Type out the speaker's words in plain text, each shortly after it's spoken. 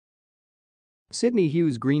Sidney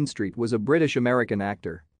Hughes Greenstreet was a British-American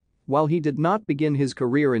actor. While he did not begin his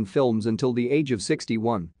career in films until the age of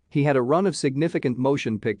 61, he had a run of significant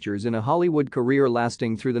motion pictures in a Hollywood career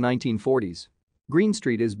lasting through the 1940s.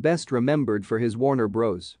 Greenstreet is best remembered for his Warner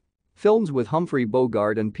Bros. Films with Humphrey,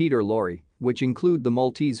 Bogart and Peter Lorre, which include The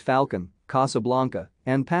Maltese Falcon, Casablanca,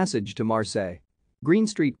 and Passage to Marseille.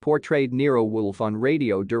 Greenstreet portrayed Nero Wolfe on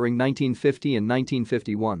radio during 1950 and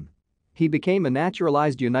 1951. He became a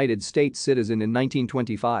naturalized United States citizen in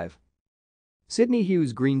 1925. Sidney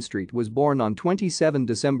Hughes Greenstreet was born on 27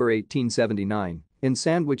 December 1879 in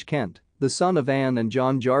Sandwich, Kent, the son of Anne and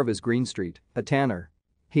John Jarvis Greenstreet, a tanner.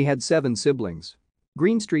 He had 7 siblings.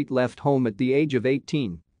 Greenstreet left home at the age of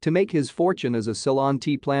 18 to make his fortune as a Ceylon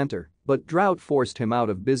tea planter, but drought forced him out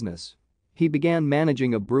of business. He began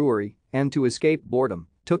managing a brewery and, to escape boredom,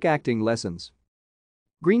 took acting lessons.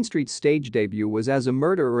 Greenstreet's stage debut was as a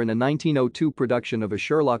murderer in a 1902 production of a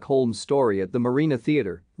Sherlock Holmes story at the Marina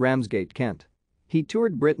Theatre, Ramsgate, Kent. He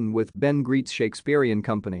toured Britain with Ben Greet's Shakespearean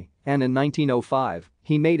Company, and in 1905,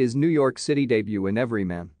 he made his New York City debut in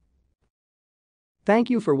Everyman.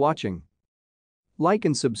 Thank you for watching. Like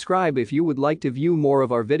and subscribe if you would like to view more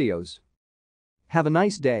of our videos. Have a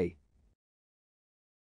nice day.